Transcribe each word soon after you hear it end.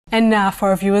And now for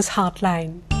our viewers'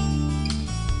 Heartline.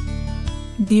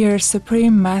 Dear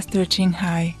Supreme Master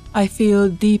Qinghai, I feel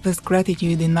deepest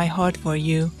gratitude in my heart for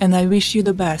you, and I wish you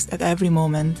the best at every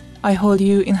moment. I hold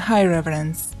you in high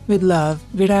reverence. With love,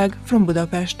 Virag from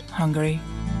Budapest, Hungary.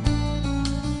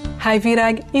 Hi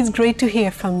Virag, it's great to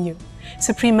hear from you.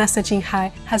 Supreme Master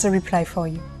Qinghai has a reply for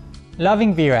you.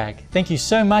 Loving Virag, thank you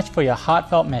so much for your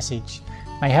heartfelt message.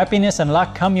 May happiness and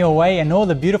luck come your way and all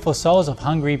the beautiful souls of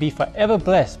Hungary be forever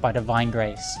blessed by divine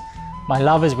grace. My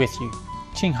love is with you.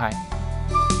 Qinghai.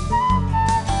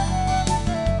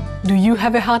 Do you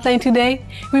have a Heartline today?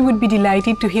 We would be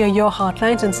delighted to hear your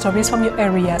Heartlines and stories from your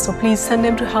area, so please send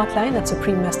them to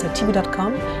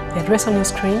heartline@suprememastertv.com, the address on your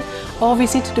screen, or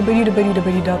visit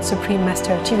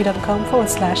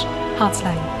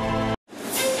www.suprememastertv.com/Heartline.